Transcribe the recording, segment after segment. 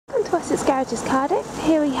to Wessex Garages Cardiff.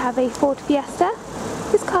 Here we have a Ford Fiesta.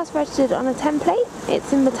 This car's registered on a template.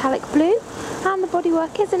 It's in metallic blue and the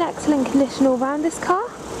bodywork is in excellent condition all round this car.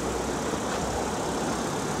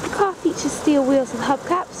 The car features steel wheels with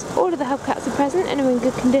hubcaps. All of the hubcaps are present and are in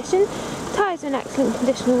good condition. Tyres are in excellent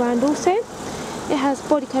condition all round also. It has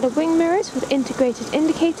body coloured wing mirrors with integrated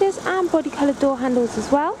indicators and body coloured door handles as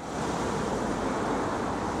well.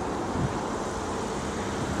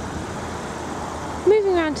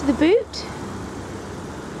 Moving around to the boot,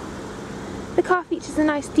 the car features a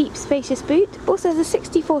nice deep spacious boot, also has a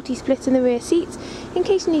 60-40 split in the rear seats in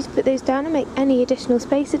case you need to put those down and make any additional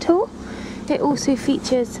space at all. It also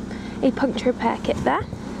features a puncture repair kit there.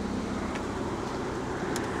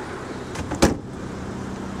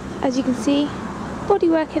 As you can see,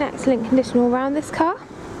 bodywork in excellent condition all around this car.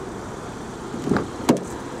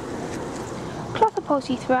 Cloth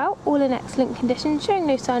upholstery throughout, all in excellent condition, showing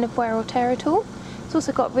no sign of wear or tear at all. It's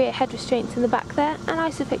also got rear head restraints in the back there and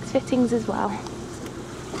Isofix fittings as well.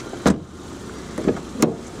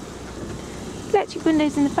 Electric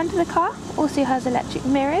windows in the front of the car, also has electric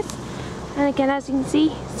mirrors, and again, as you can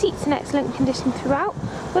see, seats in excellent condition throughout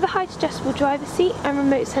with a height adjustable driver's seat and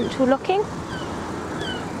remote central locking.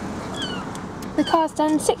 The car's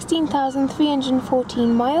done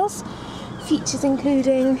 16,314 miles, features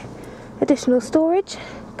including additional storage,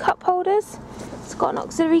 cup holders. It's got an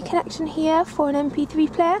auxiliary connection here for an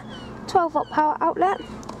MP3 player, 12-volt power outlet,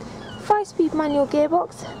 5-speed manual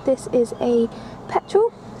gearbox. This is a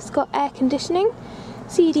petrol. It's got air conditioning,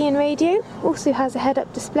 CD and radio, also has a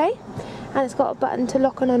head-up display, and it's got a button to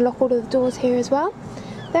lock and unlock all of the doors here as well.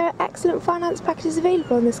 There are excellent finance packages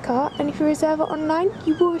available on this car, and if you reserve it online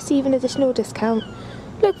you will receive an additional discount.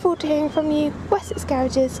 Look forward to hearing from you. Wessex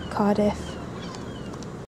Garages, Cardiff.